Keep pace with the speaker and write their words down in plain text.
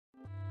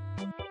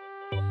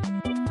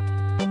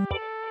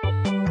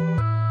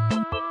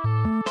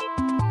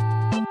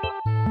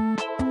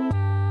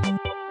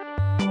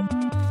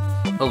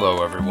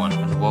Hello everyone,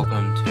 and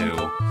welcome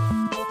to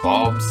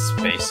Bob's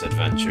Space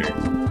Adventure.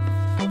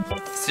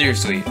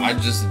 Seriously, I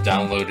just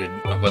downloaded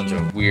a bunch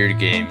of weird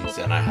games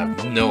and I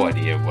have no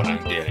idea what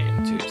I'm getting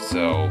into,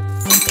 so...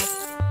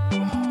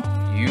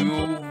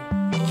 You...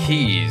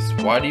 keys,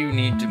 why do you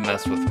need to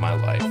mess with my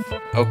life?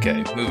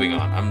 Okay, moving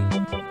on. I'm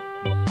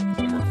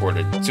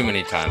recorded too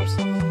many times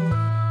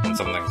and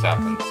something's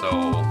happened,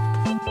 so...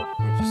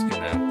 we're just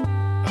gonna...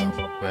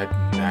 Red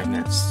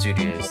Magnet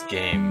Studios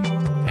game,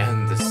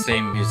 and the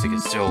same music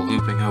is still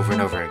looping over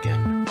and over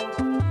again.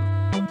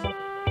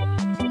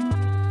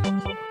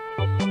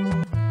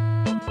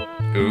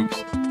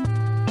 Oops.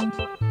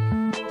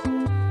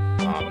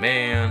 Aw,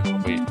 man.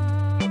 Wait.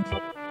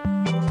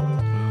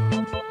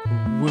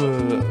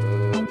 Whoa.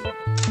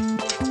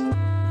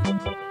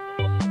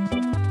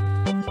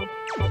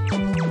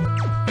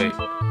 Wait.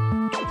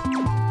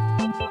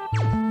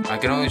 I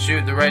can only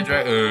shoot the right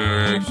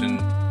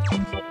direction.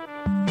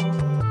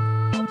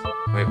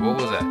 Wait, what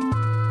was that?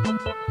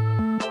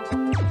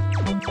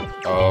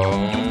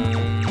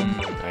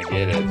 I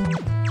get it.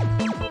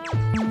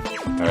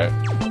 Alright.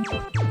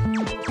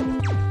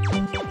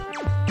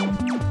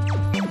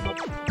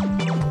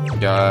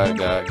 Got it.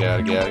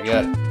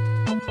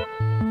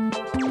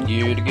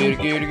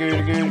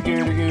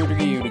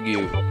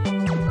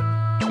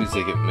 Please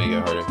make it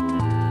harder.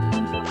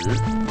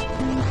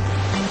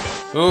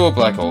 Oh,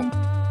 black hole.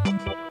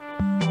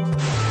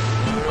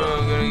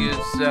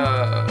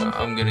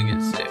 I'm gonna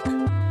get sick.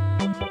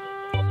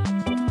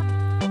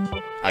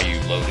 Are you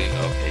loading?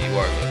 Okay, you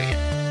are loading it.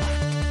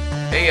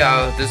 Hey,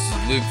 this is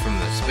Luke from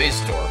the Space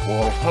Store.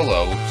 Well,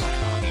 hello,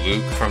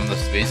 Luke from the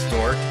Space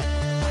Store.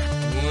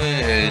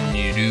 When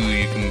you do,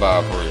 you can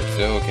buy perks.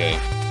 Okay.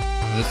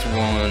 This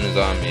one is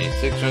on me.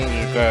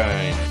 600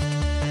 coins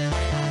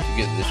to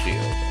get the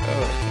shield.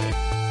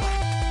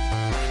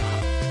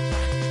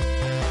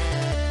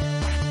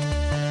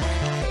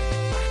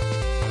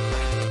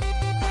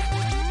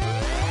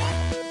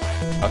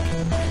 Okay.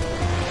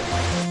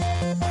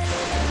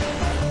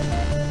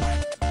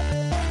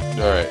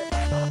 Alright.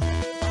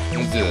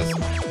 Let's do this.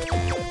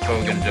 Oh,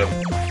 we're gonna jump.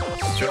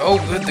 Oh,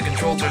 good, the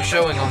controls are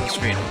showing on the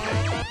screen. Okay.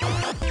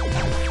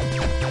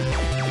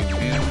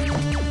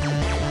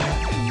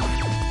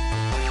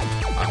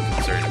 I'm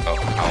concerned about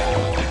how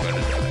I'm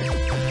gonna die.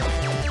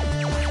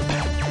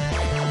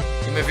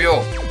 Give me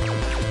fuel!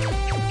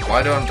 Why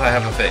don't I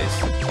have a face?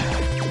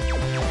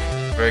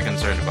 Very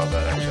concerned about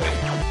that, actually.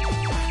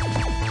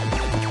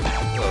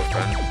 Hello,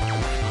 friend.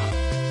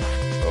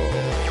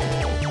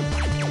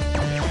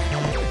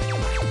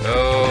 No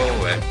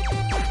way.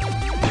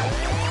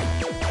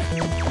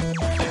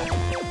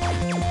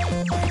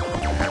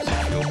 I have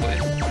some fuel,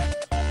 please.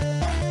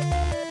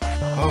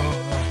 Oh,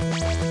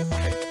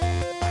 okay.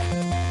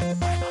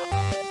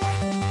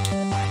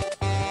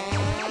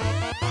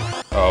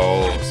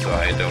 Oh, so I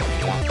don't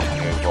want to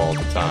move all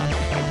the time.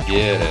 I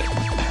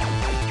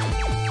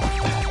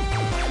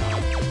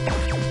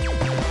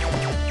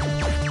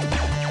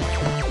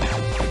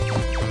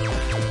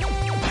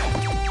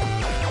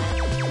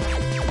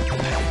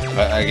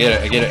get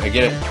it. I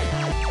get it.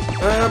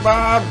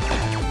 Bob!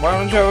 Why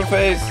don't you have a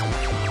face?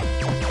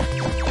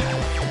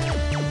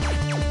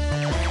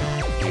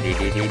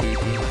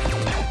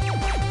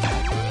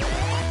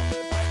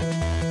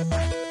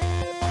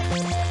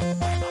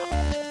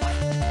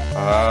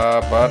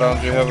 Why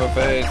don't you have a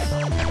face?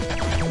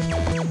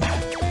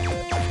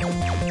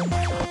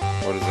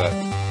 What is that?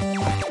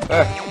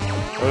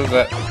 What is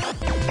that?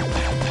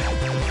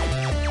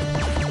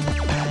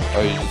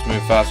 Oh, you just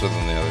move faster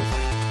than the others.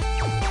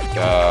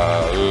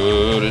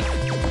 Got it.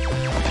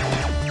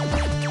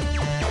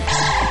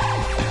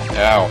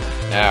 Ow.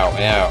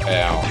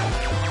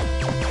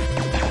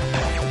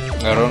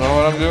 I don't know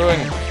what I'm doing.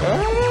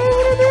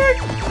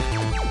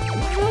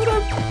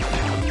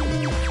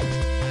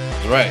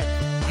 Right.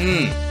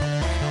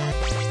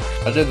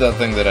 I did that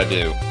thing that I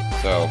do.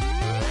 So,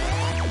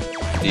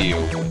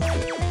 deal with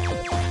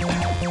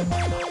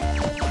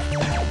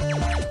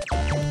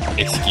it.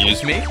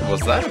 Excuse me?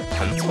 Was that a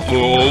pencil?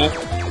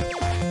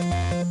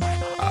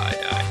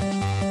 Yeah.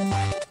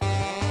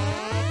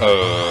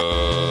 Okay.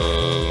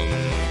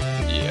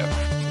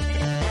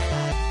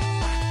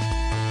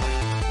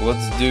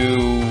 Let's do...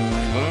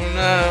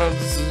 no,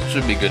 this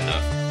should be good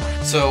enough.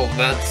 So,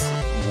 that's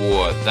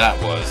what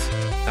that was.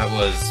 That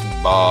was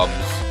Bob's...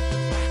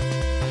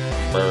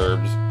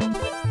 Burbs.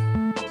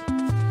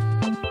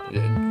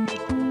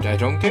 I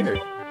don't care.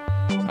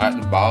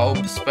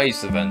 Bob's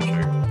Space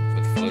Adventure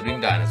with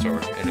floating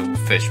dinosaur and a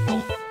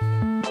fishbowl.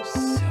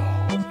 So...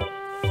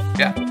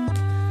 yeah.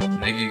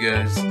 Thank you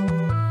guys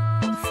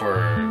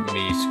for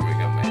me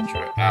screwing up my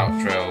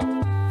outro,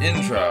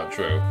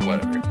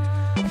 whatever.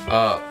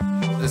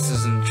 This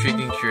is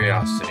Intriguing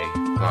Curiosity,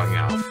 logging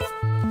off.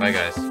 Bye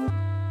guys.